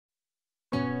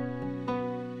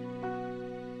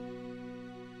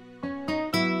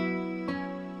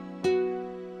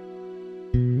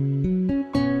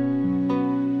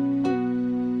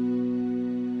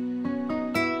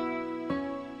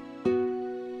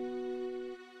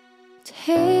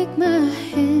Take my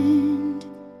hand,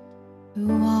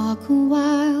 we'll walk a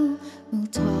while, we'll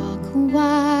talk a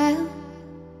while.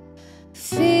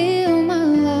 Feel my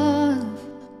love,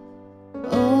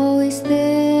 always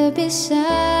there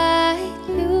beside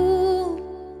you.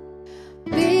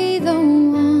 Be the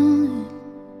one,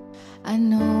 I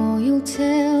know you'll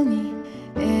tell me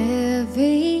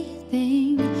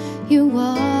everything. You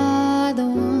are the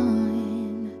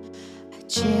one I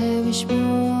cherish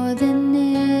more than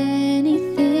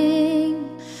anything.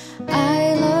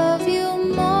 I love you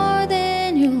more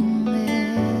than you'll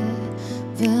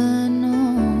ever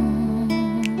know.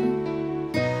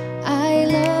 I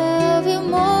love you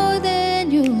more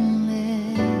than you'll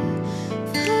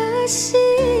ever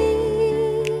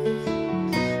see,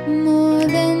 more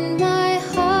than my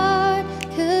heart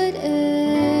could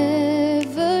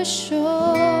ever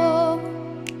show.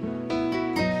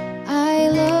 I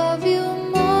love you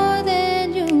more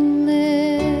than you'll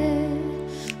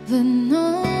ever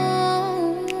know.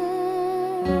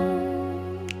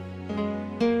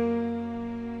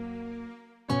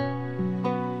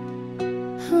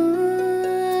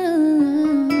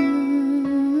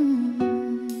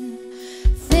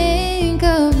 Think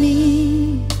of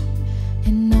me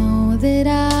and know that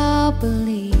I'll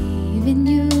believe in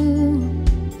you.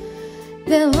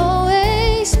 There'll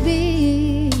always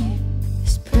be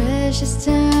this precious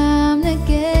time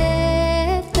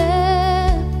together.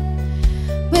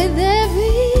 With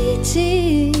every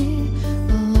tear,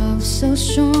 a love so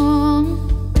strong,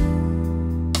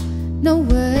 no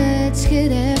words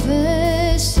could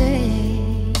ever say.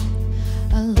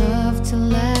 A love to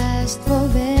last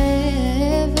forever.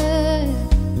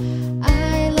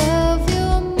 I love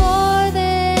you more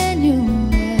than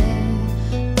you'll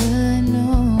ever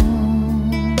know.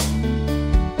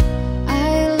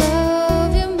 I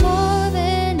love you more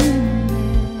than you'll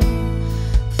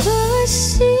ever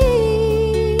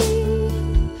see,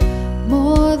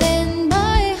 more than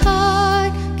my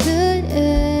heart could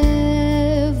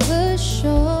ever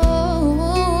show.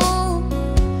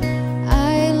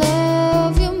 I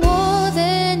love you more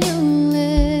than you'll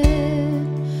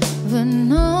ever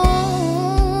know.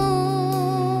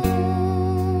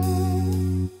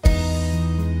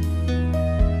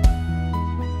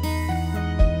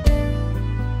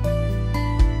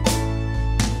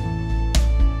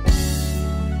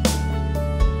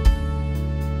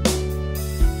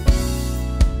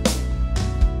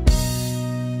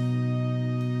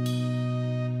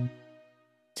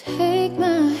 Take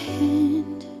my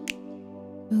hand,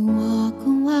 we'll walk a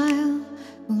while,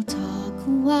 we'll talk a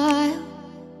while.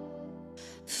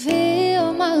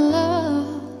 Feel my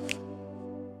love,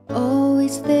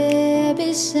 always there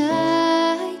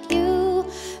beside you.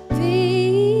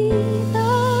 Be the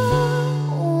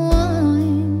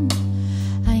one,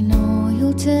 I know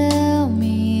you'll tell